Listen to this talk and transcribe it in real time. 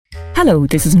Hello,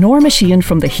 this is Norma Sheehan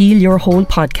from the Heal Your Hole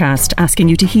podcast, asking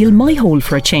you to heal my hole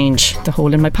for a change, the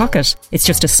hole in my pocket. It's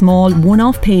just a small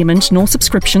one-off payment, no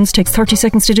subscriptions, takes 30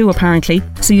 seconds to do apparently.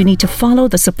 So you need to follow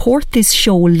the support this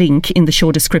show link in the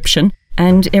show description,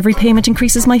 and every payment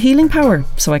increases my healing power,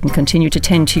 so I can continue to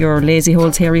tend to your lazy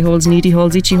holes, hairy holes, needy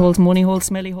holes, itchy holes, money holes,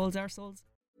 smelly holes, arseholes.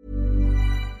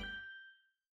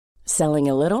 Selling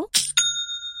a little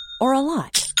or a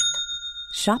lot?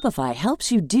 Shopify helps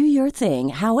you do your thing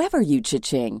however you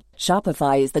cha-ching.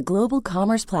 Shopify is the global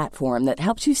commerce platform that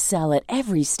helps you sell at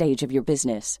every stage of your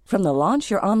business. From the launch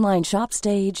your online shop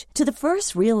stage to the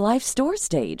first real-life store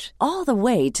stage, all the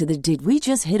way to the did we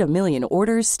just hit a million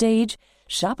orders stage.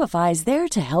 Shopify is there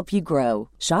to help you grow.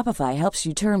 Shopify helps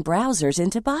you turn browsers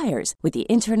into buyers with the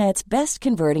internet's best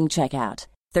converting checkout.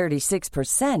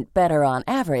 36% better on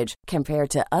average compared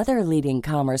to other leading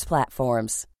commerce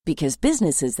platforms. Because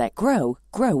businesses that grow,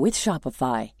 grow with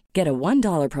Shopify. Get a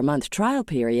 $1 per month trial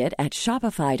period at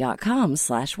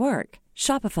shopify.com/work.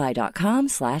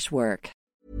 Shopify.com/work.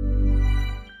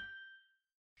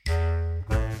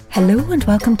 Hello and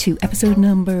welcome to episode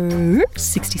number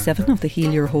 67 of the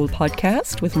Heal Your Hole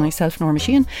podcast with myself, Norma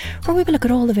Sheehan, where we will look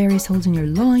at all the various holes in your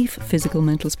life: physical,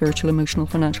 mental, spiritual, emotional,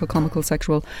 financial, comical,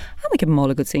 sexual, and we give them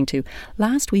all a good sing too.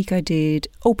 Last week I did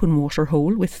Open Water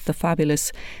Hole with the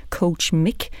fabulous coach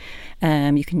Mick.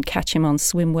 You can catch him on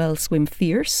Swim Well, Swim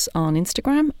Fierce on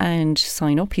Instagram and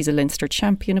sign up. He's a Leinster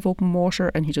champion of open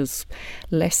water and he does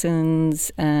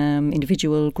lessons,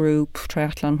 individual, group,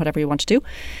 triathlon, whatever you want to do.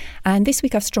 And this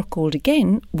week I've struck gold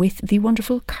again with the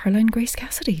wonderful Caroline Grace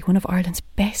Cassidy, one of Ireland's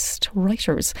best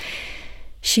writers.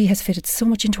 She has fitted so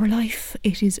much into her life.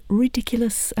 It is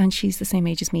ridiculous, and she's the same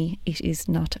age as me. It is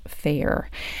not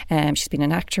fair. She's been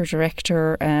an actor,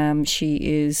 director. She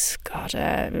is,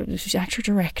 she's actor,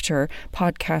 director,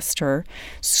 podcaster,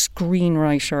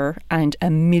 screenwriter, and a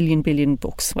million billion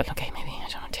books. Well, okay, maybe, I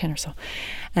don't know, 10 or so.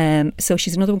 So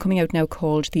she's another one coming out now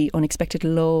called The Unexpected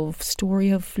Love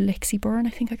Story of Lexi Byrne. I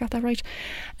think I got that right.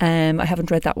 I haven't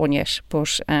read that one yet,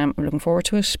 but I'm looking forward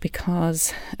to it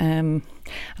because... and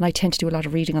I tend to do a lot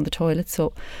of reading on the toilet,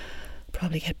 so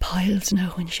probably get piles now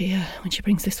when she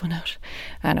brings this one out.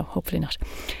 I know, hopefully not.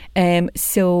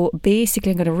 So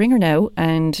basically I'm going to ring her now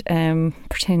and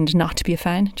pretend not to be a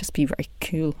fan, just be very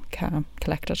cool, calm,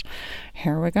 collected.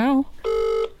 Here we go.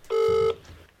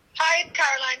 Hi, it's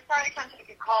Caroline. Sorry I can't take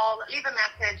your call. Leave a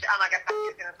message and I'll get back to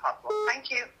you as soon as possible.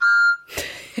 Thank you.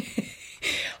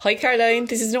 Hi Caroline,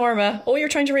 this is Norma. Oh, you're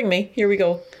trying to ring me. Here we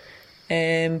go.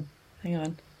 Hang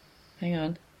on.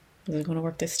 Is it going to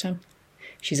work this time?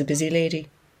 She's a busy lady.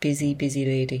 Busy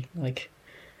lady. Like,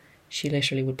 she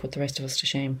literally would put the rest of us to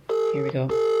shame. Here we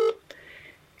go.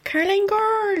 Caroline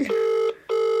girl!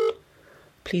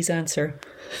 Please answer.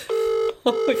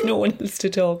 I've no one else to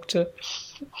talk to.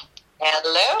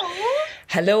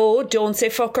 Hello, don't say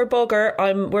fuck or bugger.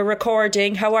 We're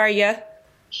recording. How are you?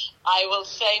 I will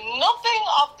say nothing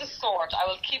of the sort. I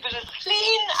will keep it as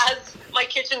clean as my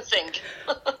kitchen sink.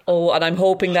 Oh, and I'm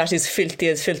hoping that is filthy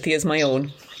as my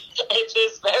own. It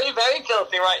is very, very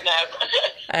filthy right now.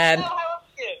 So how are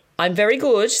you? I'm very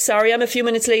good. Sorry I'm a few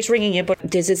minutes late ringing you, but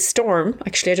there's a storm.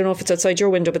 Actually, I don't know if it's outside your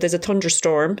window, but there's a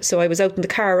thunderstorm. So I was out in the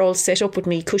car all set up with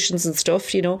me cushions and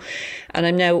stuff, you know, and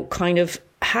I'm now kind of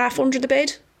half under the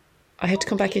bed. I had to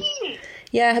come back in.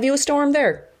 Yeah, have you a storm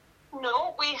there?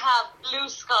 No, we have blue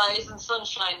skies and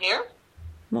sunshine here.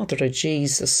 Mother of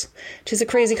Jesus. 'Tis a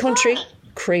crazy country.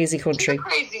 Crazy country. It's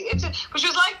crazy. But she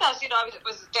was like that, you know. I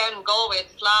was down in Galway at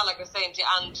the Fleadh, like I was saying to you,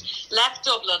 and left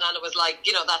Dublin, and it was like,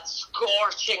 you know, that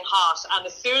scorching hot. And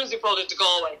as soon as we pulled into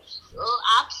Galway,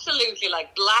 absolutely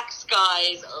like black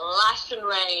skies, lashing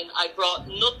rain. I brought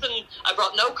nothing. I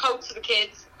brought no coats for the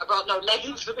kids. I brought no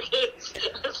leggings for the kids.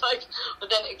 It's like, but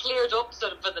then it cleared up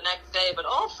sort of for the next day. But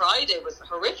all Friday was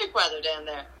horrific weather down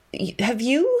there. Have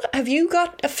you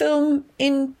got a film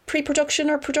in pre-production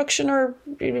or production or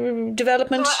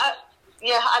development? So I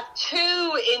have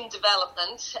two in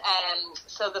development.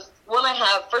 So the first one I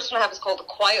have is called The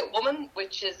Quiet Woman,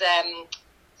 which is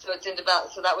so it's in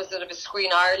develop. So that was sort of a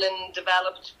Screen Ireland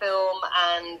developed film,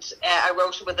 and I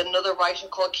wrote it with another writer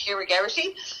called Ciara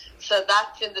Geraghty. So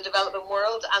that's in the development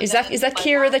world. And is that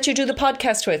Ciara that you do the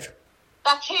podcast with?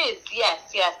 That is,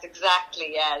 yes,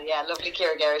 exactly, yeah. Lovely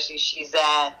Ciara Geraghty. She's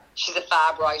a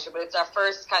fab writer, but it's our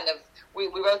first kind of. We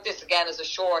wrote this again as a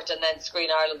short, and then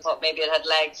Screen Ireland thought maybe it had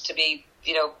legs to be,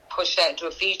 you know, pushed out into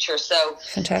a feature. So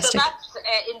fantastic. So that's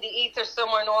in the ether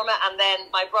somewhere, Norma. And then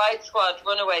my Bride Squad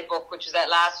Runaway book, which was out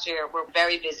last year, we're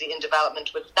very busy in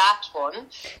development with that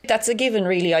one. That's a given,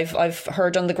 really. I've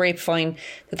heard on the grapevine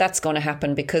that that's going to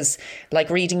happen because, like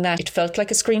reading that, it felt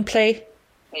like a screenplay.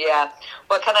 Yeah.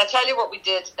 Well, can I tell you what we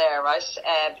did there, right?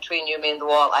 Between you, me, and the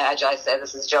wall. I say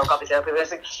this is a joke, obviously, I'll be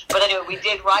listening. But anyway, we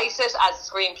did write it as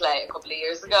a screenplay a couple of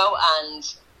years ago,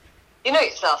 and you know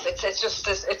yourself, it's just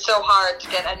it's so hard to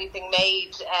get anything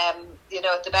made,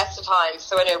 at the best of times.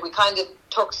 So anyway, we kind of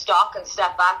took stock and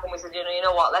stepped back, and we said, you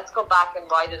know what, let's go back and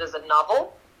write it as a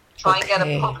novel. Try and get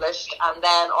it published, and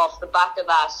then off the back of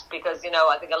that, because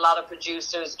I think a lot of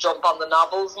producers jump on the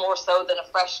novels more so than a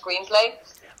fresh screenplay.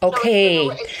 Okay.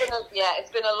 So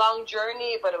it's been a long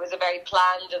journey, but it was a very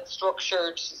planned and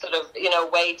structured sort of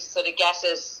way to sort of get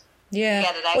it. Yeah.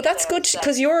 Get it out well, that's there. good,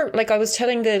 because you're, like I was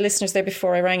telling the listeners there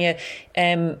before I rang you,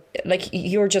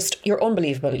 you're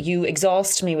unbelievable. You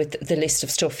exhaust me with the list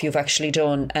of stuff you've actually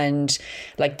done, and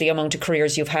like the amount of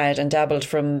careers you've had and dabbled,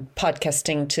 from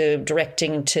podcasting to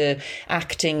directing to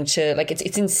acting to, like,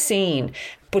 it's insane.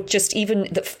 But just even,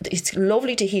 it's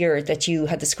lovely to hear that you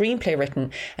had the screenplay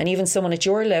written, and even someone at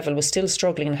your level was still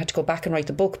struggling and had to go back and write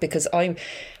the book, because I've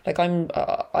written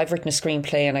a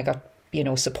screenplay and I got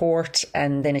support,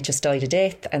 and then it just died a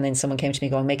death, and then someone came to me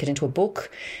going, make it into a book.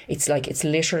 It's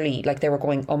literally like they were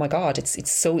going, oh my God,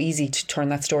 it's so easy to turn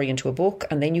that story into a book,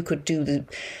 and then you could do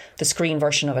the screen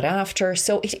version of it after.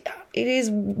 So it is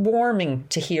warming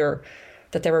to hear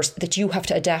that you have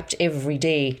to adapt every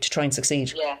day to try and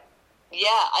succeed. Yeah,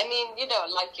 I mean,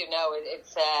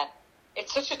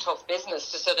 it's such a tough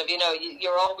business to sort of,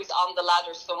 you're always on the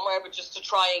ladder somewhere, but just to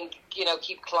try and,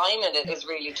 keep climbing it is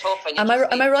really tough. And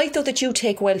am I right, though, that you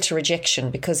take well to rejection?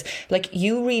 Because, like,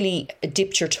 you really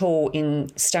dipped your toe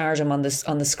in stardom on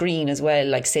the screen as well.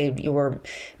 Like, say, you were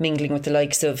mingling with the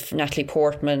likes of Natalie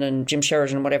Portman and Jim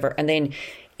Sheridan and whatever, and then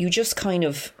you just kind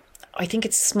of, I think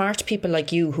it's smart people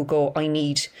like you who go, I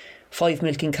need 5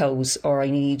 milking cows, or I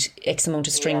need X amount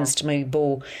of strings to my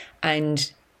bow,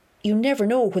 and you never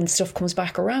know when stuff comes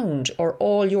back around, or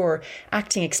all your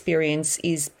acting experience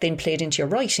is then played into your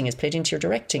writing, is played into your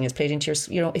directing, is played into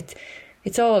your,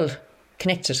 it's all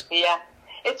connected. Yeah,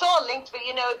 it's all linked. But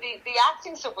the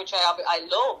acting stuff, which I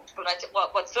loved, but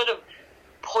what sort of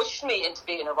pushed me into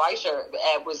being a writer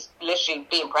was literally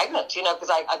being pregnant.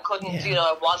 Because I couldn't,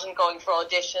 I wasn't going for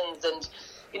auditions, and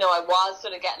I was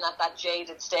sort of getting at that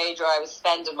jaded stage where I was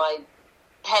spending my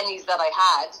pennies that I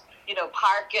had,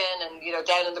 parking and,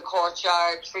 down in the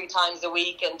courtyard 3 times a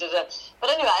week and But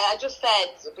anyway, I just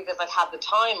said, because I'd had the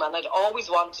time and I'd always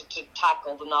wanted to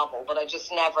tackle the novel, but I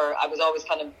was always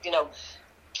kind of,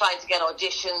 trying to get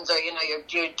auditions, or,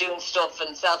 you're doing stuff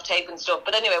and self-taping stuff.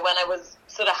 But anyway, when I was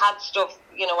sort of had stuff,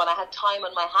 when I had time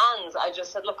on my hands, I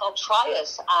just said, look, I'll try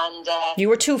it. And you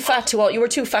were too fat to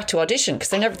audition, because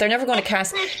they're never going to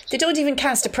cast. They don't even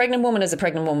cast a pregnant woman as a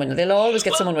pregnant woman. They'll always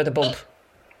get someone with a bump.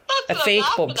 A fake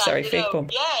bump, fake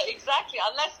bump. Yeah, exactly.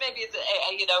 Unless maybe it's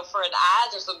for an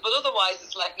ad or something, but otherwise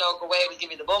it's like, no, go away, we'll give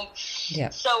you the bump. Yeah.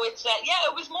 So it's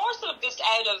it was more sort of just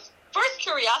out of first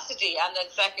curiosity, and then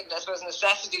second, I suppose,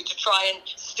 necessity to try and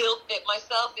still fit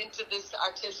myself into this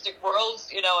artistic world.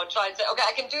 And try and say, okay,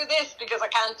 I can do this because I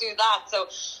can't do that. So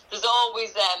there's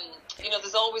always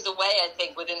there's always a way, I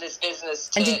think, within this business.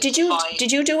 And did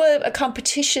you do a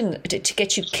competition to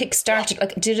get you kick-started? Yeah.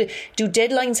 Like, do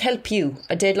deadlines help you?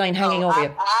 A deadline hanging over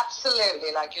you?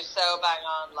 Absolutely. Like, you're so bang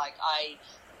on. Like, I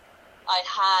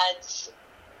had,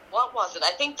 what was it?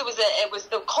 I think it was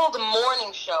called The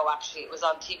Morning Show, actually. It was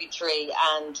on TV3,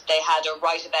 and they had a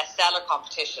write a bestseller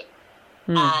competition.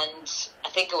 And I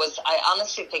think I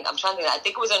honestly think, I'm trying to think, I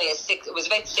think it was only it was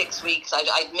about 6 weeks.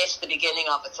 I'd missed the beginning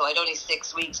of it, so I'd only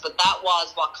 6 weeks, but that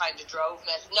was what kind of drove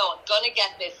me. I said, no, I'm going to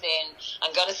get this in.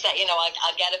 I'm going to say,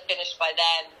 I'll get it finished by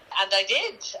then. And I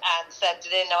did, and sent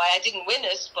it in. Now, I didn't win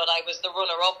it, but I was the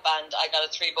runner-up, and I got a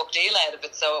 3-book deal out of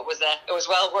it, so it was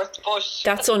well worth the push.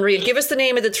 That's unreal. Give us the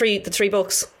name of the three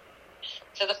books.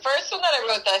 So the first one that I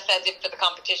wrote that I sent in for the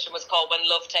competition was called When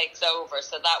Love Takes Over.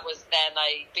 So that was then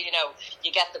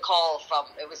you get the call from,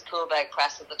 it was Coolbeg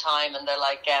Press at the time, and they're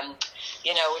like,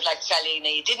 we'd like to tell you,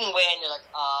 you didn't win. You're like,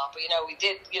 but we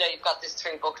did, you've got this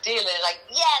 3-book deal. And you're like,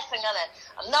 yes,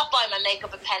 I'm not buying my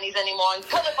makeup at Pennies anymore. I'm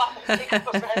going to buy my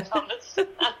makeup at Red Thomas.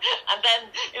 And then,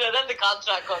 then the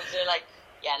contract comes, and you're like,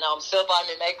 yeah, no, I'm still buying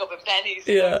my makeup in Pennies.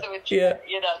 Yeah, so it's, yeah.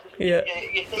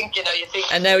 You think.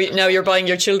 And now you're buying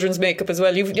your children's makeup as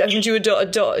well. Have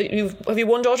you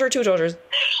one daughter or 2 daughters?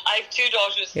 I have 2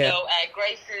 daughters. Yeah. So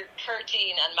Grace is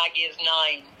 13 and Maggie is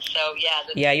 9. So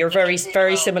you're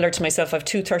very similar to myself. I have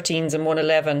 2 13s and 1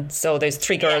 11. So there's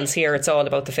 3 girls here. It's all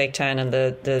about the fake tan and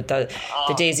the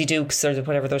Daisy Dukes, or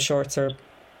whatever those shorts are.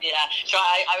 Yeah, so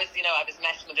I was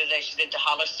messing with her today. She's into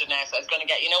Hollister now, so I was going to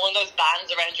get, one of those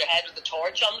bands around your head with the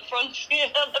torch on the front,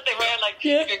 that they wear, like,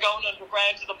 if you're going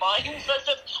underground to the mines. I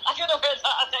said, I'm going to wear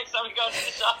that next time we go to the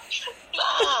shop.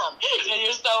 Man,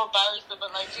 you're so embarrassed, but,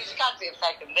 like, geez, you can't see a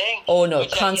second thing. Oh, no,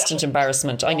 constant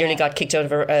embarrassment. I nearly got kicked out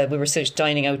of we were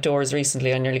dining outdoors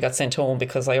recently. I nearly got sent home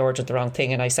because I ordered the wrong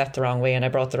thing and I sat the wrong way and I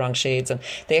brought the wrong shades, and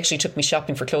they actually took me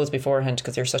shopping for clothes beforehand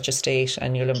because you're such a state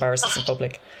and you'll embarrass us in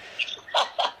public.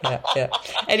 Yeah.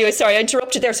 Anyway, sorry, I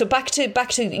interrupted there. So back to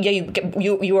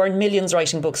you earn millions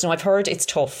writing books. Now, I've heard it's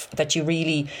tough, that you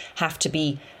really have to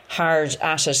be hard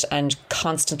at it and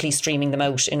constantly streaming them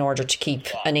out in order to keep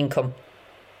an income.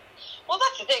 Well,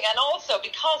 that's the thing, and also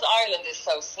because Ireland is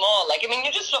so small, like, I mean,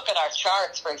 you just look at our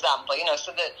charts, for example,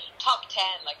 so the top 10,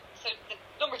 so the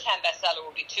number 10 bestseller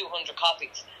will be 200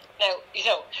 copies. Now,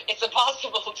 it's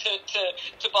impossible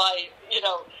to buy,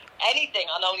 anything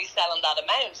on only selling that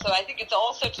amount. So I think it's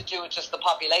also to do with just the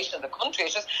population of the country.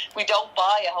 It's just we don't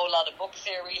buy a whole lot of books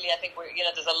here, really. I think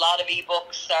there's a lot of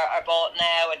ebooks are bought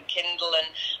now, and Kindle and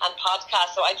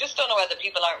podcasts. So I just don't know whether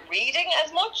people aren't reading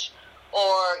as much,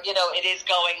 or it is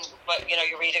going, but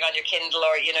you're reading on your Kindle,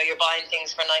 or you're buying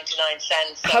things for 99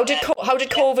 cents. So, how did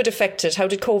COVID affect it? How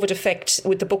did COVID affect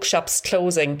with the bookshops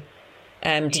closing?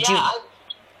 Really tough.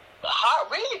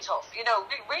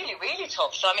 Really, really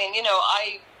tough. So I mean,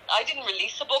 I didn't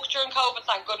release a book during COVID,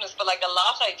 thank goodness, but like a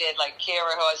lot I did, like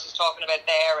Kira, who I was just talking about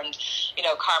there, and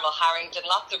Carmel Harrington,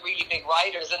 lots of really big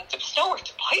writers, and there was nowhere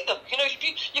to buy them.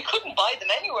 You couldn't buy them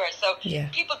anywhere. So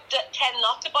people tend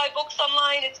not to buy books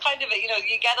online. It's kind of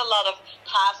you get a lot of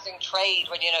passing trade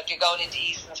when if you're going into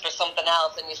Easton's for something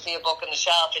else and you see a book on the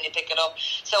shelf and you pick it up.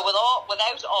 So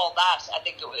without all that, I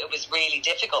think it was really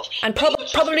difficult. And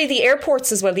probably the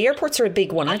airports as well. The airports are a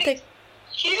big one, aren't they?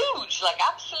 Huge, like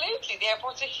absolutely. The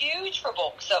airports are huge for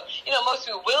books. So, most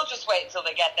people will just wait until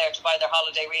they get there to buy their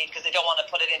holiday read because they don't want to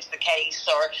put it into the case.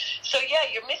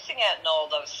 You're missing out on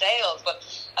all those sales. But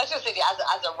I was just thinking, as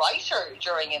a writer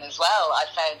during it as well, I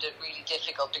found it really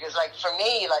difficult because, like, for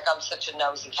me, like, I'm such a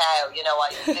nosy cow.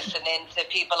 I listen in to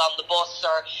people on the bus,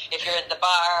 or if you're in the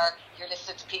bar, you're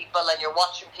listening to people and you're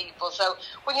watching people. So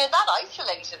when you're that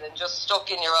isolated and just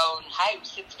stuck in your own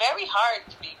house, it's very hard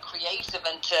to be creative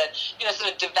and to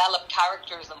sort of develop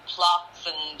characters and plots,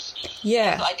 and so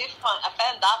I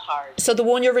found that hard. So the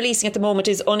one you're releasing at the moment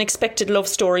is Unexpected Love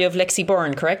Story of Lexi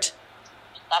Byrne, correct?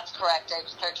 That's correct.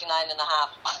 Age 39 and a half.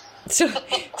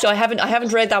 So I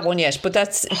haven't read that one yet, but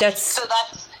that's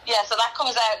so that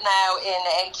comes out now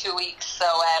in 2 weeks. So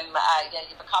you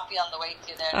have a copy on the way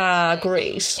to you there.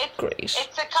 Great. It's a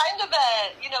kind of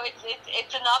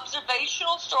it's an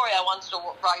observational story I wanted to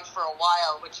write for a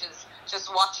while, which is just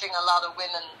watching a lot of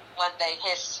women when they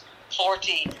hit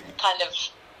 40, kind of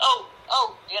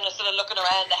sort of looking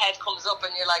around, the head comes up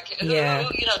and you're like,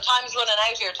 time's running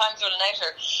out here.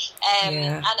 And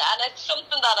it's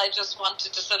something that I just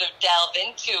wanted to sort of delve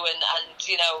into, and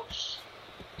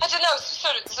I don't know, so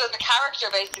the character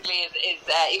basically is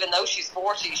even though she's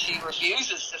 40, she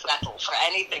refuses to settle for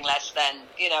anything less than,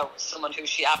 someone who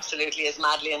she absolutely is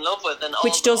madly in love with. And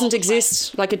which doesn't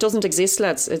exist. Like, it doesn't exist,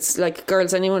 lads. It's like,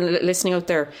 girls, anyone listening out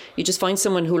there, you just find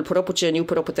someone who will put up with you and you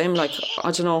put up with them. Like,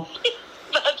 I don't know.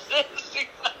 That's it.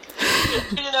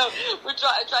 We're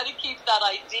trying to keep that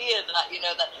idea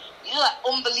that that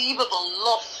unbelievable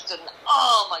lust, and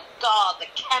oh my God, the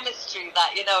chemistry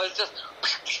that is just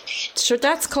sure,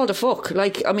 that's called a fuck.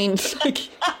 Like, I mean, like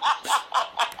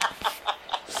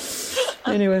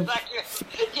anyway, exactly.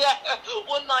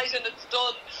 One night and it's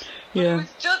done. But it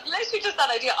was just literally just that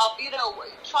idea of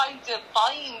trying to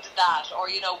find that, or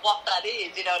what that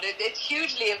is. It's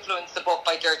hugely influenced the book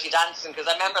by Dirty Dancing, because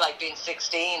I remember like being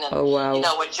 16 and when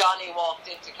Johnny walked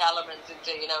into Kellerman's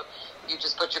into you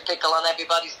just put your pickle on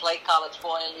everybody's plate, college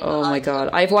boy. And oh my God,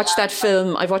 I've watched that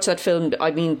film.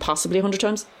 I mean, possibly 100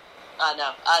 times. I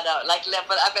know. Like,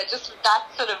 but I bet just that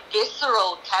sort of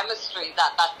visceral chemistry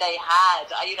that they had.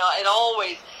 It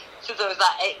always. Since I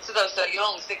was so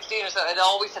young, 16 or so, it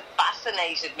always had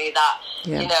fascinated me that,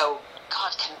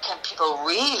 God, can people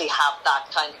really have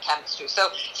that kind of chemistry? So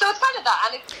it's kind of that,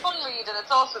 and it's a fun read, and it's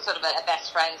also sort of a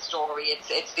best friend story.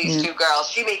 It's these two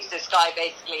girls. She meets this guy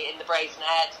basically in the Brazen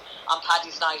Head on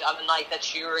Paddy's night, on a night that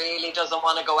she really doesn't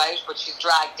want to go out, but she's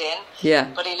dragged in. Yeah.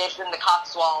 But he lives in the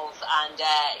Cotswolds, and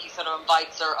he sort of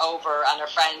invites her over, and her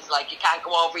friend's like, you can't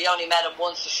go over, you only met him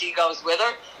once, so she goes with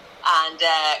her. And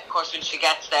of course, when she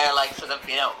gets there, like, sort of,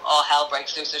 all hell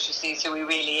breaks loose, so she sees who he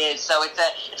really is. So it's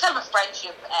kind of a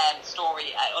friendship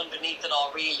story underneath it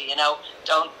all, really.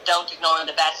 Don't ignore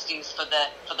the besties for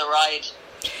the ride.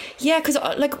 Yeah, because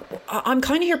I'm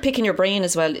kind of here picking your brain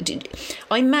as well.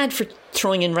 I'm mad for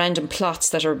throwing in random plots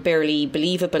that are barely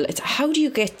believable. It's how do you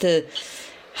get the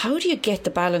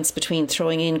balance between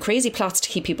throwing in crazy plots to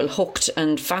keep people hooked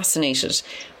and fascinated,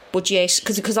 but yet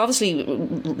because obviously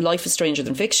life is stranger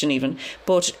than fiction even,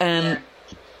 but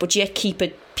yet keep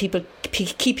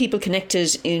people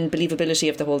connected in believability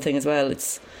of the whole thing as well.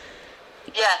 It's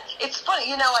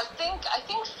funny, I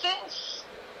think since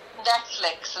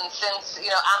Netflix and since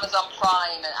Amazon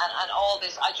Prime and all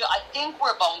this, I think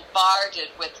we're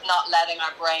bombarded with not letting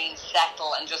our brains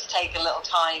settle and just take a little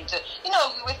time to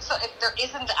if there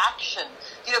isn't action,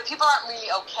 people aren't really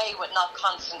okay with not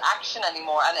constant action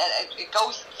anymore, and it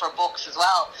goes for books as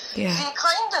well. Yeah. So you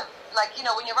kind of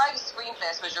when you write a screenplay,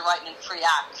 I suppose you're writing in 3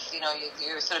 acts.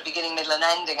 You're sort of beginning, middle, and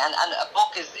ending, and a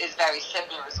book is very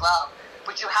similar as well.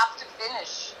 But you have to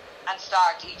finish and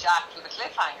start each act with a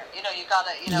cliffhanger. You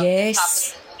gotta,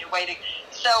 yes. And you're waiting.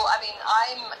 So, I mean,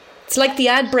 it's like the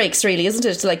ad breaks, really, isn't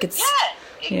it? Like it's.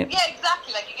 Yeah,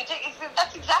 exactly. Like you can take.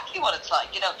 That's exactly what it's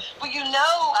like, But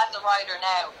as a writer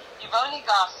now, you've only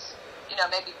got,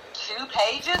 maybe 2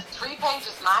 pages, 3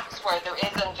 pages max, where there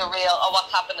isn't a real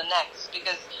what's happening next,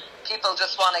 because people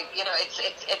just want to,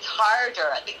 it's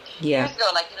harder. I think years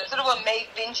ago, sort of when Maeve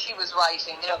Binchy was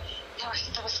writing, there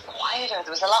was quieter.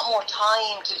 There was a lot more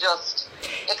time to just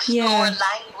explore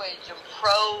language and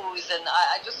prose, and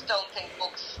I just don't think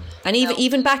books. And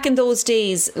even back in those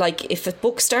days, like if a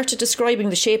book started describing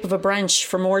the shape of a branch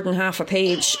for more than half a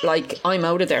page, I'm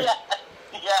out of there. Yeah.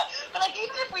 But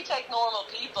even if we take Normal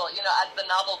People, as the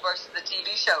novel versus the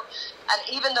TV show, and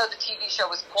even though the TV show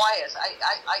was quiet,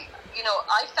 I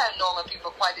found Normal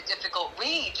People quite a difficult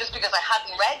read, just because I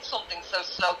hadn't read something so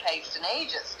slow paced in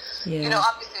ages. Yeah.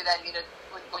 Obviously then,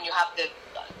 when you have the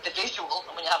visual,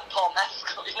 and when you have Paul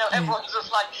Mescal, everyone's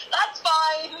just like, that's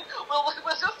fine, we'll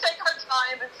just take our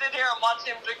time and sit here and watch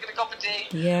him drinking a cup of tea.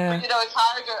 Yeah. But, it's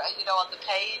harder, on the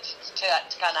page to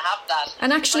kind of have that.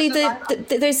 And actually,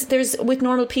 there's with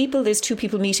Normal People, there's 2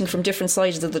 people meeting from different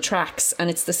sides of the tracks, and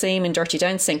it's the same in Dirty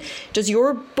Dancing. Does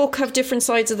your book have different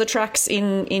sides of the tracks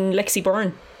in Lexi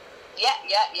Byrne? Yeah.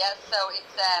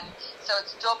 So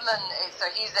it's Dublin. So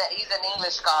he's an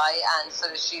English guy, and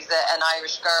so she's an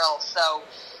Irish girl. So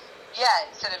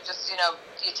instead of just you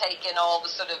take in all the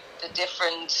sort of the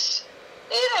different.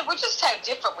 We're just how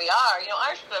different we are.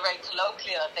 Irish people are very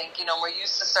colloquial, I think. We're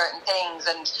used to certain things.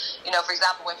 And, for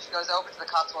example, when she goes over to the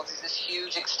Cotswolds, there's this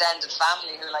huge extended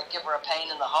family who, give her a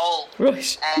pain in the hole. Right. But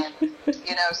it's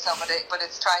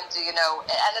trying to,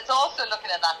 and it's also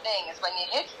looking at that thing is when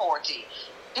you hit 40,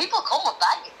 people come with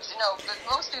baggage,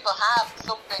 most people have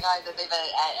something, either they've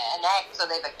an ex, or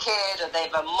they've a kid, or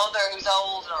they've a mother who's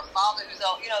old, or a father who's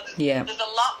old. There's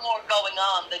a lot more going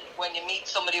on than when you meet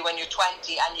somebody when you're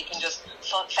 20 and you can just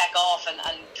feck off and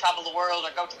travel the world,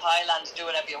 or go to Thailand to do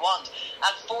whatever you want.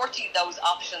 At 40, those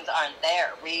options aren't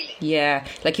there, really. Yeah,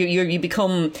 you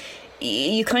become...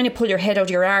 You kind of pull your head out of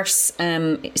your arse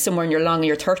somewhere in your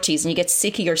 30s, and you get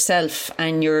sick of yourself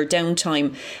and your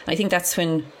downtime. I think that's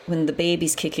when the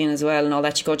babies kick in as well and all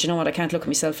that. You go, do you know what, I can't look at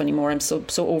myself anymore. I'm so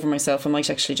over myself. I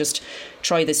might actually just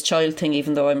try this child thing,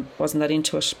 even though I wasn't that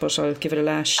into it, but I'll give it a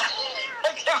lash.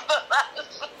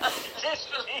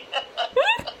 Literally.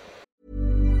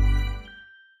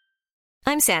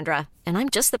 I'm Sandra, and I'm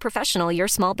just the professional your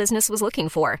small business was looking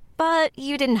for. But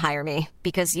you didn't hire me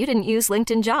because you didn't use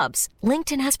LinkedIn Jobs.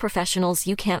 LinkedIn has professionals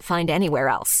you can't find anywhere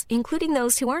else, including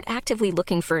those who aren't actively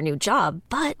looking for a new job,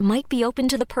 but might be open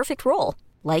to the perfect role,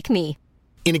 like me.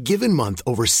 In a given month,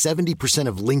 over 70%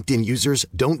 of LinkedIn users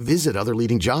don't visit other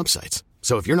leading job sites.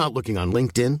 So if you're not looking on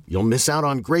LinkedIn, you'll miss out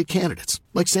on great candidates,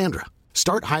 like Sandra.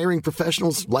 Start hiring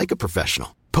professionals like a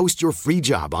professional. Post your free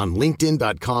job on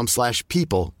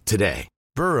linkedin.com/people today.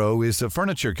 Burrow is a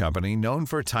furniture company known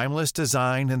for timeless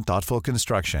design and thoughtful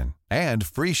construction, and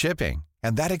free shipping,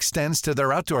 and that extends to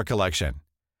their outdoor collection.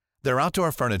 Their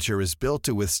outdoor furniture is built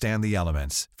to withstand the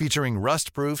elements, featuring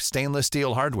rust-proof stainless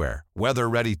steel hardware,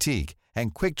 weather-ready teak,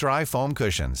 and quick-dry foam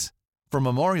cushions. For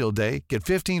Memorial Day, get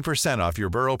 15% off your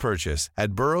Burrow purchase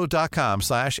at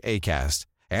burrow.com/ACAST,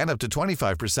 and up to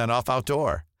 25% off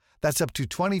outdoor. That's up to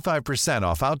 25%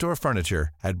 off outdoor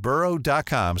furniture at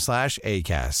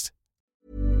burrow.com/ACAST.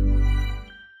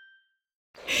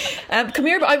 Come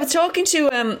here, I was talking to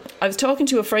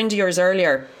a friend of yours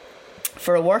earlier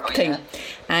for a work thing,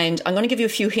 and I'm going to give you a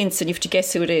few hints, and you have to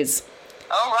guess who it is.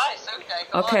 Oh, right,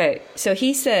 okay. So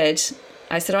he said,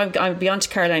 I said, I'll be on to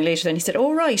Caroline later. Then he said,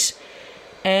 oh, right,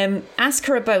 ask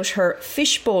her about her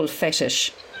fishbowl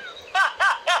fetish.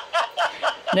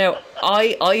 Now,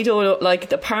 I don't know,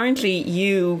 apparently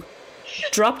you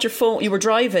dropped your phone. You were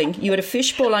driving. You had a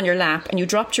fishbowl on your lap, and you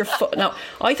dropped your phone. Now,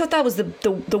 I thought that was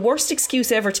the worst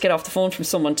excuse ever to get off the phone from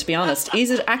someone. To be honest, is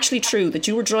it actually true that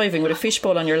you were driving with a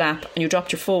fishbowl on your lap and you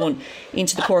dropped your phone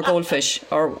into the poor goldfish?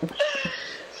 Or so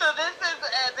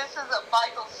this is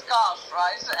Michael Scott,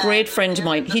 right? Great friend of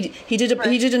mine. He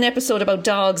did an episode about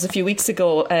dogs a few weeks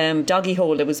ago. Doggy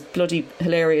Hole. It was bloody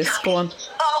hilarious. Go on.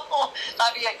 Oh,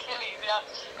 that'd be Achilles,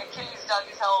 yeah. Achilles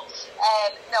Doggy's Hole.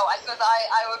 No, I suppose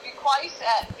I would be quite.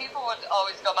 People would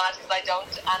always go mad because I don't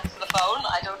answer the phone.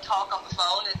 I don't talk on the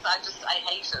phone. I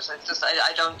hate it. It's just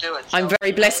I don't do it. So. I'm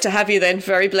very blessed to have you then.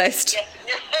 Very blessed. Yes,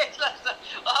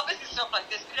 well, obviously stuff like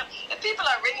this. You know, if people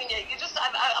are ringing you,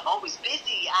 I'm always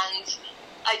busy and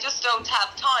I just don't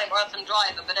have time, or else I'm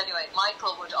driving. But anyway,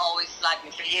 Michael would always slag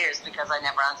me for years because I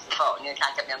never answer the phone. You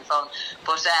can't get me on the phone.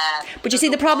 But you see,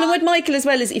 the problem with Michael as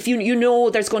well is if you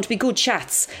know there's going to be good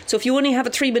chats. So if you only have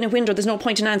a 3-minute window, there's no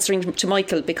point in answering to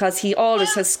Michael because he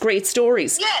always has great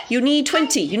stories. Yes. You need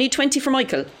 20. You need 20 for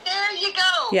Michael. There you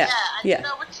go. Yeah. And you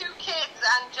know, with 2 kids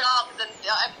and jobs and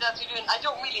everything else you're doing, I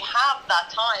don't really have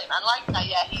that time. And like that,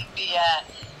 yeah, he'd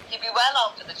be well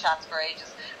on to the chats for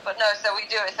ages. But no, so we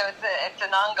do it. So it's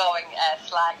an ongoing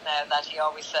slag now that he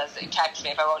always says. He texts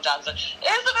me if I won't answer. Is it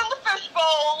in the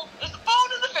fishbowl? Is the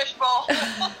phone in the fishbowl?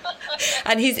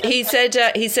 And he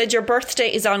said your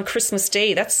birthday is on Christmas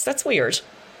Day. That's weird.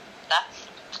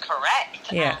 That's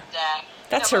correct. Yeah. And,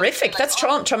 that's horrific. That's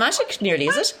traumatic, nearly,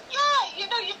 is it? Yeah,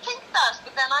 you think that,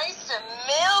 but then I used to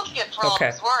milk it for all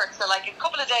his work. So like a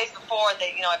couple of days before,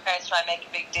 my parents try and make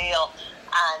a big deal.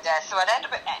 And so I'd end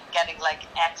up getting like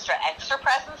extra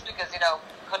presents because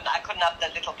I couldn't have the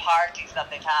little parties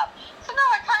that they'd have. So no,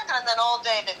 I kind of, and then all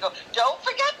day they'd go, don't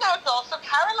forget now it's also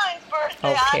Caroline's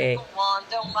birthday. Okay. Go on,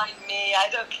 don't mind me, I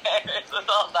don't care. It was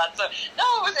all that. So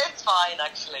no, it's fine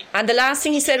actually. And the last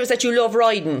thing he said was that you love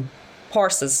riding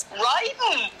horses.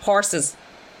 Riding? Horses.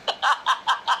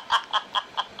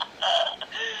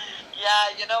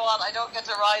 Yeah, you know what? I don't get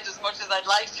to ride as much as I'd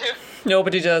like to.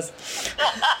 Nobody does.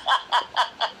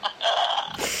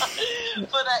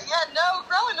 But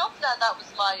growing up now, that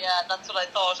was my. That's what I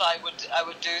thought I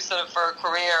would do sort of for a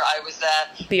career. I was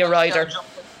be a rider.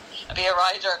 Be a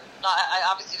rider. No, I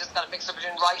obviously just got a mix up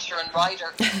between writer and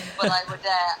rider. But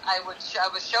I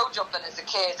was show jumping as a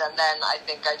kid, and then I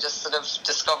think I just sort of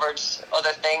discovered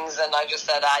other things, and I just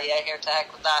said, here to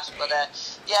heck with that. But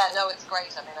it's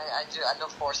great. I mean, I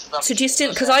love horses. So do you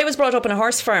still? Because I was brought up on a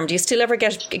horse farm. Do you still ever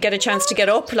get a chance to get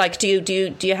up? Like, do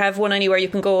you have one anywhere you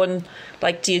can go and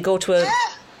like? Do you go to a? Yeah.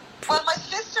 Well, my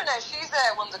sister now, she's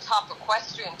one of the top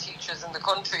equestrian teachers in the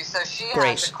country, so she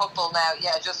has a couple now,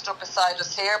 just up beside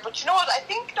us here. But you know what, I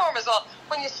think, Norm, as well,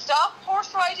 when you stop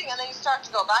horse riding and then you start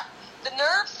to go back, the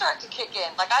nerves start to kick in.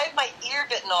 Like, I had my ear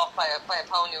bitten off by a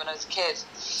pony when I was a kid.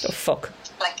 Oh, fuck.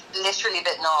 Like, literally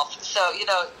bitten off. So,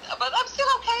 but I'm still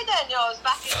okay then. I was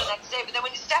back in the next day. But then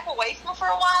when you step away from it for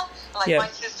a while, like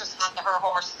my sister's had her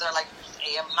horses, they're like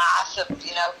a massive,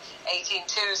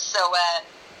 18-2s. So,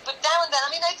 but now and then,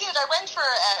 I mean, I did. I went for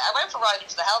riding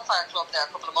to the Hellfire Club there a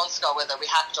couple of months ago, where we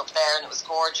hacked up there, and it was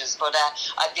gorgeous. But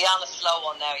I'd be on a slow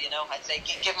one now. I'd say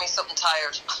give me something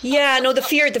tired. Yeah, no, the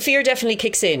fear definitely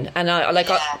kicks in, and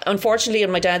unfortunately, on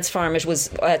my dad's farm, it was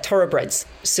thoroughbreds.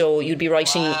 So you'd be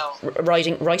riding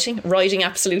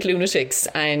absolute lunatics,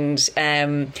 and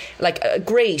like a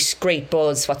great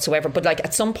buzz whatsoever. But like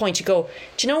at some point, you go,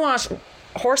 do you know what?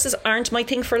 Horses aren't my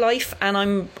thing for life,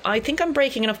 and I think I'm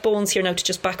breaking enough bones here now to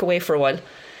just back away for a while.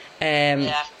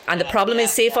 And the problem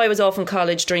is, say if I was off in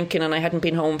college drinking and I hadn't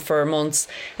been home for months,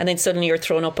 and then suddenly you're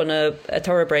thrown up on a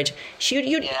thoroughbred,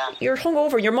 you're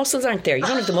hungover, your muscles aren't there, you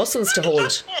don't have the muscles to hold.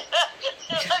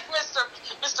 You're like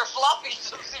Mr. Floppy.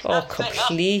 Oh,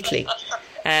 completely.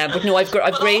 But no, I've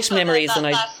great memories.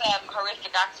 That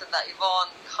horrific accident that Yvonne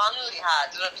Connolly had.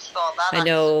 I just thought that. I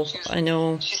know.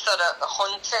 She sort of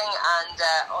hunting, and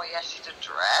she did a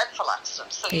dreadful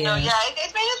accident. So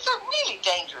it's a really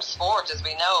dangerous sport, as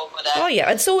we know. But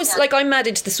and so it's like I'm mad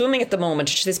into the swimming at the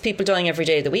moment. There's people dying every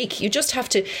day of the week. You just have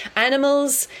to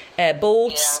animals,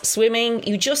 boats, swimming.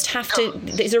 You just have to.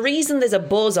 There's a reason there's a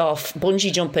buzz off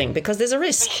bungee jumping, because there's a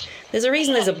risk. There's a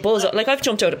reason there's a buzz. Like I've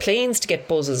jumped out of planes to get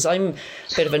buzzes. I'm a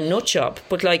bit of a nut job,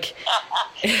 but like.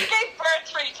 You gave birth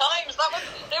 3 times.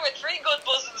 They were 3 good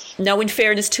buzzes. Now, in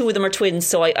fairness, 2 of them are twins,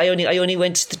 so I only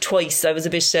went twice. I was a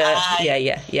bit.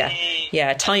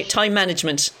 Time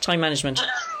management.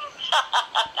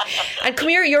 And come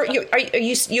here,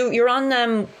 you're on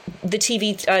the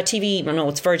TV. No,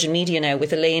 it's Virgin Media now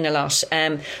with Elaine a lot.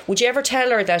 Would you ever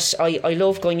tell her that I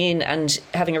love going in and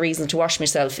having a reason to wash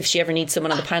myself if she ever needs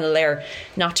someone on the panel there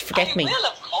not to forget me? I will,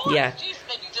 of course. Yeah. Jeez,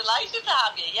 they'd be delighted to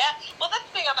have you. Yeah. Well, that's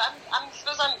the thing. I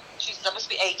suppose Jesus, that must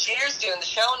be 8 years doing the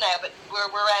show now, but we're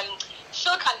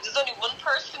still kind of, there's only one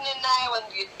person in now, and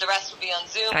the rest will be on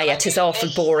Zoom. Yeah, it's awful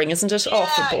boring, isn't it? Yeah,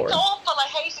 Awful boring. It's awful. I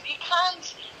hate it. You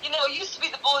can't. It used to be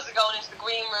the buzz of going into the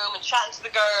green room and chatting to the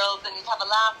girls, and you'd have a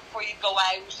laugh before you'd go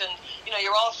out, and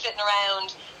you're all sitting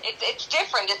around. It's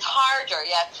different. It's harder.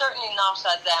 Yeah, it's certainly not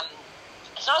as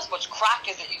it's not as much crack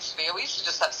as it used to be. We used to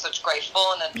just have such great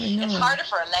fun, and it's harder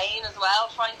for Elaine as well,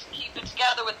 trying to keep it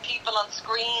together with people on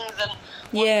screens and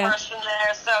one person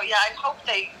there. So yeah, I hope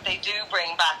they do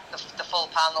bring back the full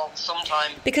panel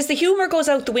sometime. Because the humour goes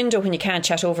out the window when you can't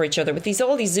chat over each other with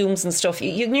all these Zooms and stuff.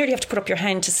 You nearly have to put up your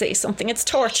hand to say something. It's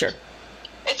torture.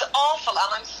 It's awful, and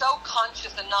I'm so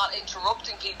conscious of not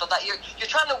interrupting people that you're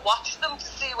trying to watch them to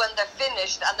see when they're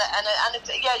finished, and it's,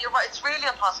 yeah, you're right. It's really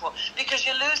impossible because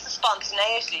you lose the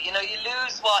spontaneity. You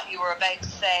lose what you were about to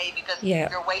say because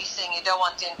you're waiting. You don't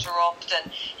want to interrupt,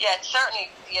 and it's certainly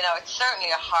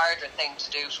a harder thing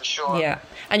to do for sure. Yeah,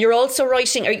 and you're also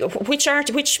writing. Which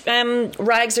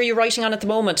rags are you writing on at the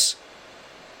moment?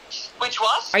 Which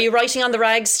what? Are you writing on the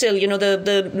rags still?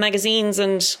 The magazines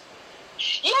and.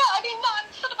 Yeah, I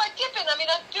dip in.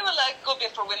 I do a good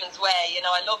bit for Women's Way.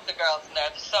 I love the girls in there.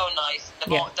 They're so nice.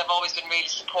 They've always been really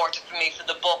supportive for me for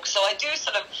the book. So I do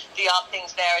sort of the odd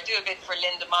things there. I do a bit for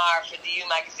Linda Marr for the U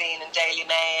Magazine and Daily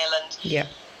Mail, and you're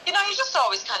just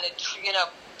always kind of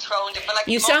thrown to. But like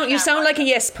you sound like a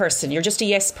yes person. You're just a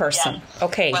yes person. Yeah.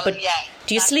 Okay, well, but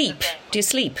do you sleep? Do you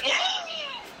sleep?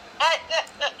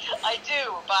 I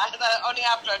do, but only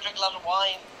after I drink a lot of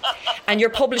wine. And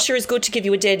your publisher is good to give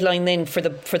you a deadline then for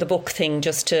the book thing,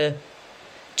 just to.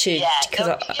 I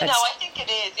think it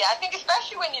is. Yeah, I think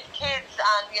especially when you've kids,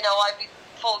 and I'd be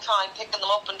full time picking them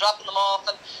up and dropping them off,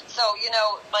 and so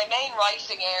my main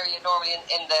writing area normally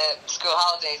in the school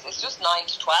holidays is just 9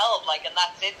 to 12, and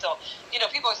that's it. So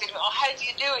people always say to me, "Oh, how do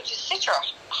you do it? Just sit your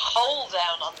hole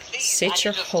down on the seat. Sit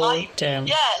your hole down."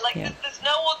 Yeah, there's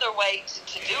no other way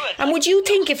to do it. And would you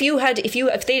think if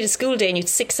they had a school day and you'd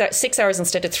 6 hours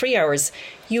instead of 3 hours,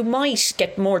 you might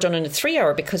get more done in a 3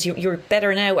 hour because you're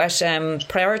better now at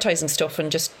prioritising stuff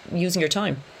and just using your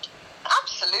time?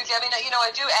 Absolutely. I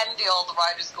do envy all the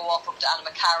writers go off up to Anna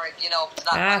McCarrick, up to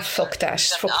that. Fuck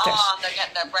that. And they're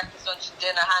getting their breakfast, lunch and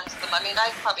dinner handed to them.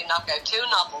 I'd probably knock out 2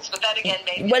 novels, but then again,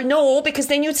 maybe. Well, no, because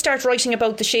then you'd start writing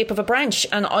about the shape of a branch,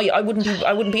 and I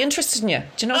wouldn't be interested in you.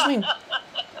 Do you know what I mean?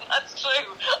 That's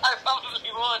true. I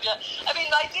probably would. Yeah.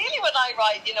 Ideally, when I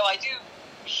write, I do.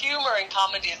 Humour and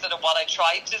comedy is sort of what I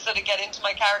try to sort of get into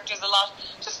my characters a lot,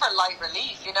 just for light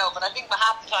relief, but I think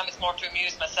half the time it's more to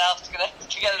amuse myself, to get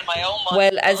it in my own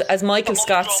mind. Well, as Michael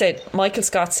Scott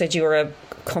said, you're a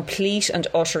complete and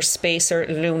utter spacer,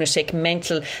 lunatic,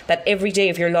 mental, that every day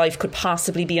of your life could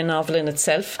possibly be a novel in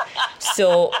itself.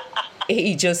 So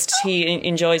he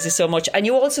enjoys it so much. And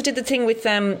you also did the thing with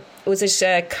was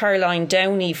it Caroline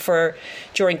Downey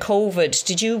during COVID?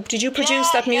 Did you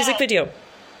produce that music video?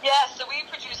 Yeah, so we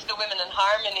produced the Women in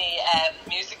Harmony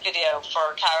music video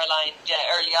for Caroline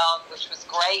early on, which was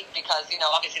great because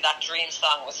obviously that dream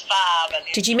song was fab. And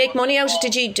did you make money out?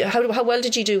 How well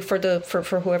did you do for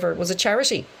whoever? Was it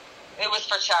charity? It was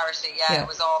for charity, yeah. It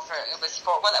was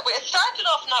it started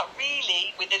off not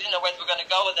really. We didn't know where we were going to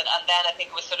go with it, and then I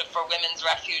think it was sort of for women's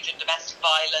refuge and domestic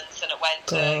violence, and it went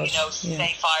to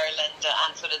Safe Ireland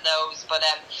and sort of those. But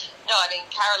no,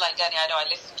 Caroline Downey, I know I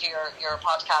listened to your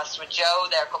podcast with Joe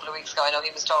there a couple of weeks ago. I know he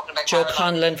was talking about Joe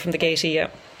Conlon from the Gaiety, Yeah,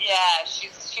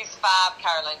 she's fab,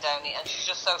 Caroline Downey, and she's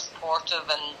just so supportive.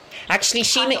 And actually,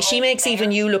 she makes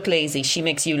even you look lazy. She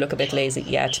makes you look a bit lazy.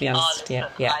 Yeah, to be honest. I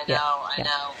know.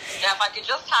 Now, if I could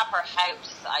just have her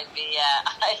house, I'd be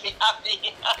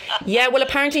happy. Yeah, well,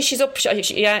 apparently she's up.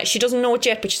 She doesn't know it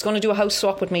yet, but she's going to do a house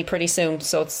swap with me pretty soon.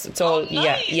 So it's all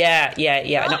nice. Yeah.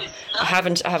 Nice, no, I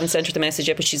haven't sent her the message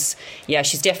yet, but she's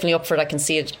definitely up for it. I can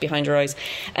see it behind her eyes.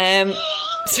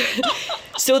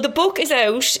 So the book is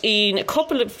out in a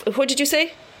couple of. What did you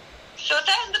say? So it's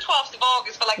out on the 12th of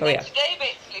August, but today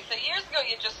basically. So years ago,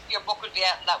 your book would be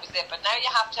out and that was it. But now you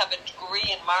have to have a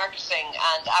degree in marketing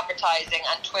and advertising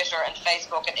and Twitter and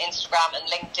Facebook and Instagram and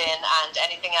LinkedIn and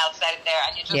anything else out there,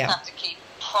 and you just have to keep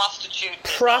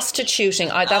prostituting.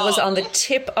 That was on the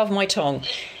tip of my tongue.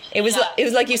 It was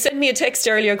like you sent me a text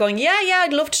earlier going,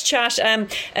 I'd love to chat.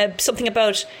 Something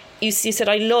about. You said,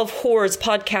 I love whores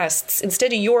podcasts.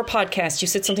 Instead of your podcast, you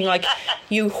said something like,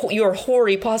 your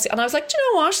hoary podcast. And I was like, do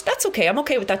you know what? That's okay. I'm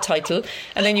okay with that title.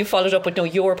 And then you followed up with, no,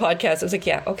 your podcast. I was like,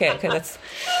 okay, that's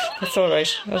all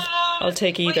right. I'll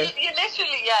take either. Well, you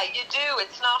literally, you do.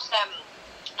 It's not...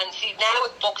 And see, now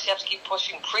with books, you have to keep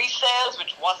pushing pre-sales,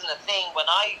 which wasn't a thing when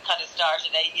I kind of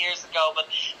started 8 years ago, but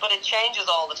it changes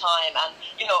all the time. And,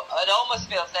 you know, it almost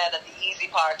feels now that the easy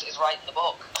part is writing the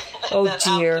book. Oh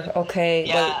dear, okay.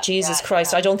 Yeah, well, Jesus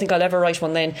Christ, I don't think I'll ever write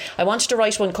one then. I wanted to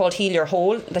write one called Heal Your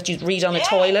Hole, that you'd read on a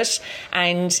toilet,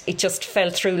 and it just fell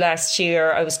through last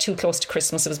year. I was too close to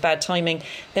Christmas, it was bad timing.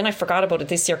 Then I forgot about it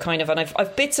this year kind of, and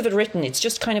I've bits of it written. It's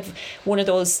just kind of one of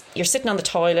those, you're sitting on the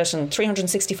toilet and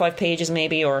 365 pages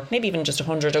maybe, or maybe even just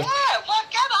 100. Yeah, well,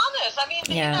 get on it. I mean,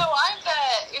 you know,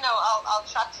 I'll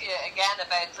chat to you again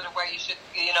about sort of where you should,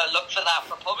 you know, look for that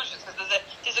for publishers, because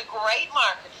there's a great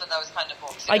market for those kind of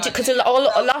books. Because a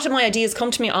lot of my ideas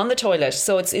come to me on the toilet,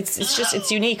 so it's just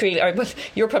it's unique, really. Well,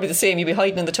 you're probably the same. You'd be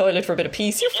hiding in the toilet for a bit of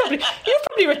peace. You've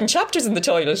probably written chapters in the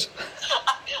toilet.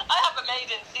 I have a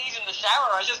maiden seat in the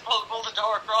shower. I just pull the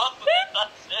door across, and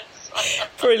that's it.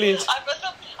 Brilliant.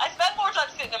 I spend more time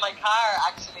sitting in my car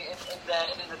actually in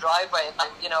the driveway. If I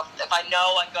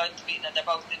know I'm going to be in, they're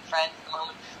both in France at the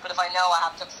moment, but if I know I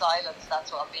have to have silence,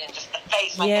 that's what I'll be in. Just the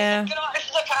face. Yeah. Get out of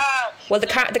the car. Well,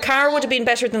 the car would have been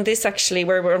better than this actually.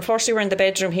 We're unfortunately we're in the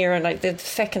bedroom here, and the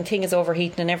feckin' thing is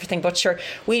overheating and everything. But sure,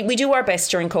 we do our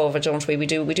best during COVID, don't we? We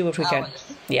do what we can.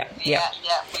 Yeah.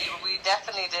 We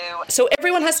definitely do. So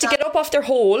everyone has to get up off their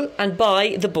hole and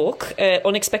buy the book,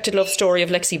 Unexpected Love Story of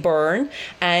Lexi Byrne,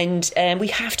 and we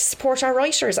have to support our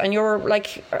writers. And you're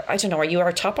like, I don't know, are you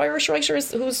our top Irish writer?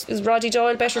 Is Roddy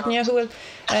Doyle better than you? Who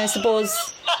I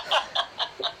suppose.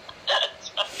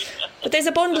 But there's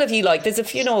a bundle of you, like there's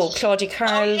Claudia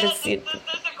Carl. There's a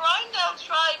Grindel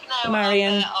tribe now.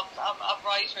 Marion. Of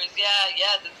writers,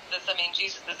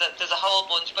 there's a whole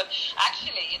bunch. But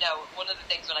actually, one of the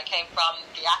things when I came from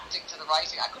the acting to the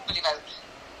writing, I couldn't believe how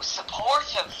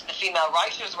supportive the female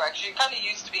writers were. Because you kind of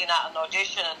used to being at an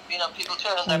audition and people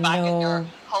turning their back and your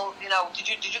whole, did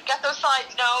you get those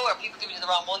sides? No, or people giving you the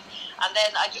wrong ones. And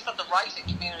then I just thought the writing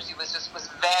community was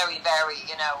very, very,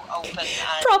 open.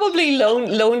 And probably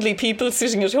lonely people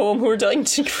sitting at home who are dying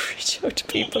to reach out to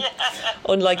people.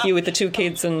 Unlike you with the 2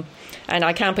 kids and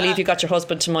I can't believe you got your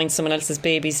husband to mind someone else's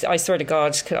babies. I swear to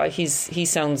God, he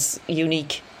sounds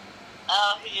unique.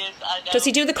 Oh, he is. I know. Does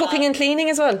he do the cooking and cleaning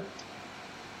as well?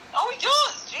 Oh, he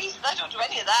does. Jeez, I don't do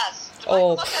any of that.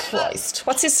 Oh, Christ.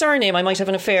 What's his surname? I might have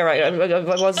an affair. I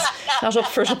was not up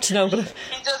for it up to now. But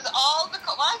he does all the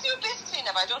cooking. Well, I do a bit of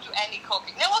cleaning, but I don't do any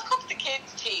cooking. Now, I'll cook the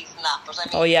kids' teas and that, but I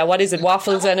mean... Oh, yeah, what is it?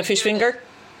 Waffles and a fish finger?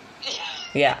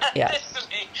 Yeah.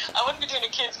 Literally, I wouldn't be doing a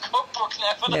kids' cookbook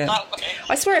now, put it that way.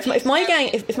 I swear, if my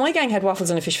gang had waffles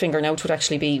and a fish finger now, it would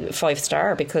actually be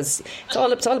 5-star, because it's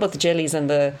all about the jellies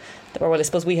and well, I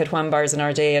suppose we had wham bars in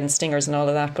our day and stingers and all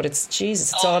of that, but it's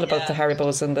all about the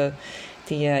Haribos and the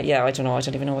I don't know. I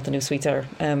don't even know what the new sweets are.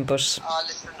 But listen,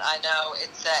 I know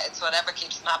it's whatever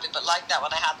keeps them happy. But like that,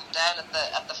 when I had them down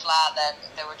at the flat, then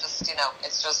they were just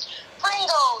it's just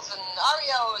Pringles and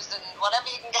Oreos and whatever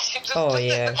you can get. Just in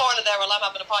the corner there while I'm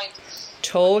having a pint.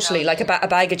 Totally, like a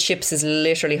bag of chips is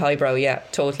literally highbrow. Yeah,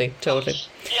 totally. Yeah, sure.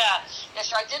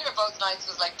 Our dinner both nights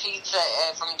was like pizza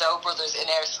from Dough Brothers in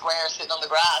Ayr Square, sitting on the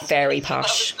grass. Very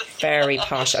posh, very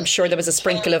posh. I'm sure there was a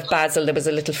sprinkle of basil. There was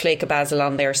a little flake of basil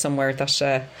on there somewhere.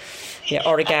 That,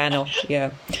 oregano.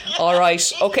 Yeah. All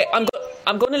right. Okay. I'm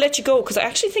going to let you go because I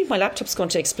actually think my laptop's going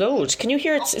to explode. Can you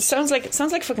hear it? It sounds like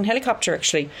a fucking helicopter,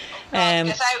 actually.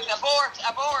 Get out!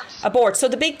 Abort! So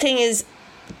the big thing is,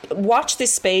 watch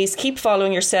this space, keep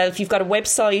following yourself. You've got a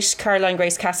website,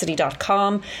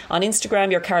 CarolineGraceCassidy.com. On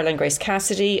Instagram, you're Caroline Grace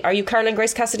Cassidy. Are you Caroline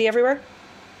Grace Cassidy everywhere?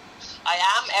 I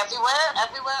am everywhere. I'm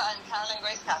Caroline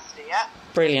Grace Cassidy, yeah.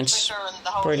 Brilliant. Twitter and the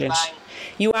whole Brilliant. shebang.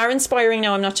 You are inspiring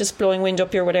now. I'm not just blowing wind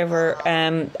up your whatever.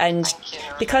 And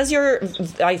because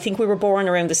I think we were born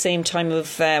around the same time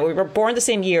we were born the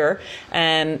same year.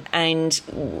 And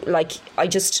like,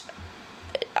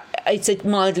 it's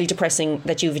mildly depressing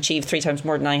that you've achieved 3 times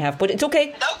more than I have, but it's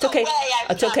okay.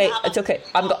 It's okay.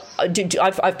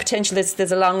 I've potential.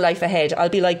 There's a long life ahead. I'll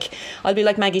be like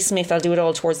Maggie Smith. I'll do it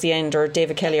all towards the end, or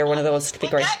David Kelly, or one of those. It'll be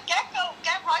great. Get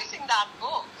writing that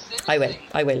book. Seriously.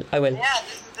 I will. Yeah,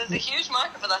 there's a huge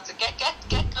market for that. So get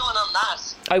going on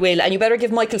that. I will, and you better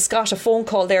give Michael Scott a phone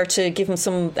call there to give him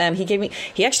some.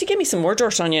 He actually gave me some more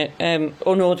dirt on you.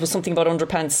 Oh no, it was something about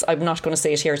underpants. I'm not going to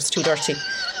say it here. It's too dirty.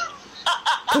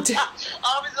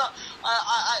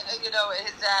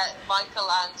 Michael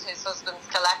and his husband's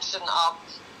collection of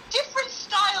different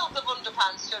styles of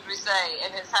underpants, should we say,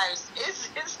 in his house is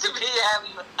to be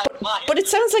admired. But it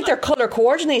sounds like they're colour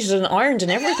coordinated and ironed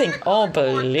and everything.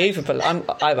 Unbelievable.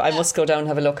 I must go down and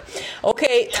have a look.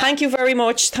 Okay, Thank you very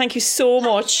much. Thank you so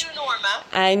much. Thank you, Norma.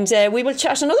 And we will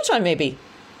chat another time, maybe.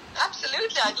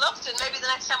 Absolutely, I'd love to. Maybe the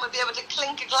next time we'll be able to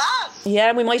clink a glass.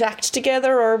 Yeah, we might act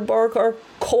together or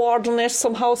coordinate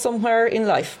somehow somewhere in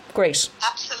life. Great.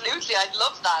 Absolutely, I'd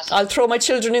love that. I'll throw my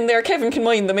children in there. Kevin can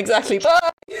mind them, exactly.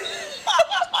 Bye!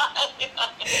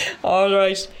 All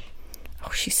right.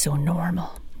 Oh, she's so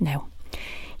normal now.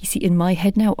 You see, in my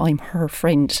head now, I'm her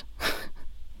friend.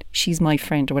 She's my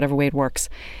friend, or whatever way it works.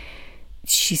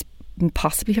 She's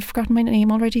possibly have forgotten my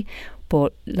name already,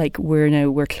 but like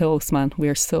we're close, man.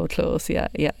 We're so close. Yeah.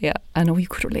 I know you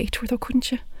could relate to her though,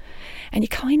 couldn't you? And you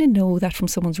kind of know that from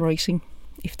someone's writing,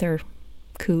 if they're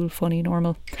cool, funny,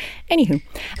 normal. Anywho,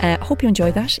 hope you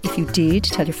enjoyed that. If you did,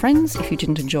 tell your friends. If you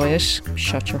didn't enjoy it,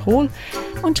 shut your hole.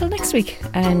 Until next week.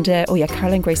 And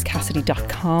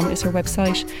CarolineGraceCassidy.com is her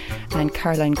website, and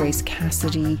Caroline Grace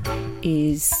Cassidy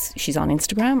she's on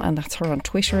Instagram, and that's her on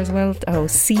Twitter as well.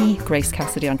 C Grace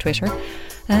Cassidy on Twitter.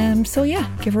 So yeah,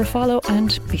 give her a follow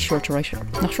and be sure to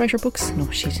not write her books. No,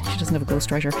 she doesn't have a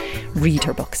ghostwriter. Read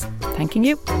her books. Thanking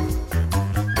you.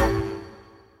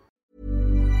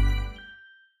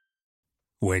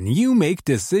 When you make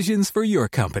decisions for your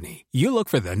company, you look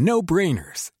for the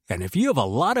no-brainers. And if you have a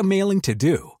lot of mailing to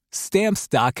do,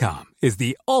 Stamps.com is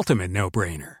the ultimate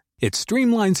no-brainer. It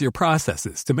streamlines your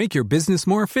processes to make your business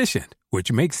more efficient,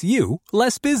 which makes you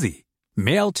less busy.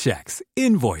 Mail checks,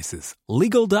 invoices,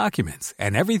 legal documents,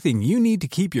 and everything you need to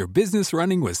keep your business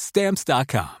running with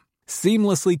Stamps.com.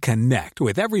 Seamlessly connect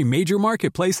with every major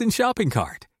marketplace and shopping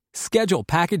cart. Schedule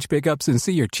package pickups and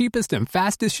see your cheapest and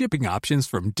fastest shipping options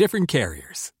from different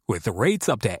carriers, with rates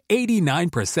up to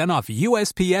 89% off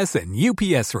USPS and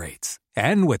UPS rates.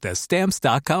 And with the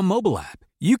Stamps.com mobile app,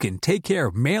 you can take care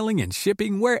of mailing and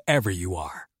shipping wherever you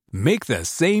are. Make the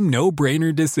same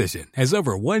no-brainer decision as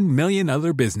over 1 million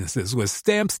other businesses with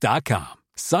Stamps.com.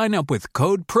 Sign up with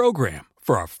code PROGRAM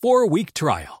for a 4-week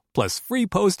trial, plus free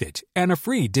postage and a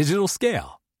free digital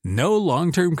scale. No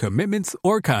long-term commitments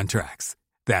or contracts.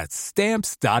 That's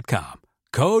Stamps.com.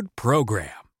 Code PROGRAM.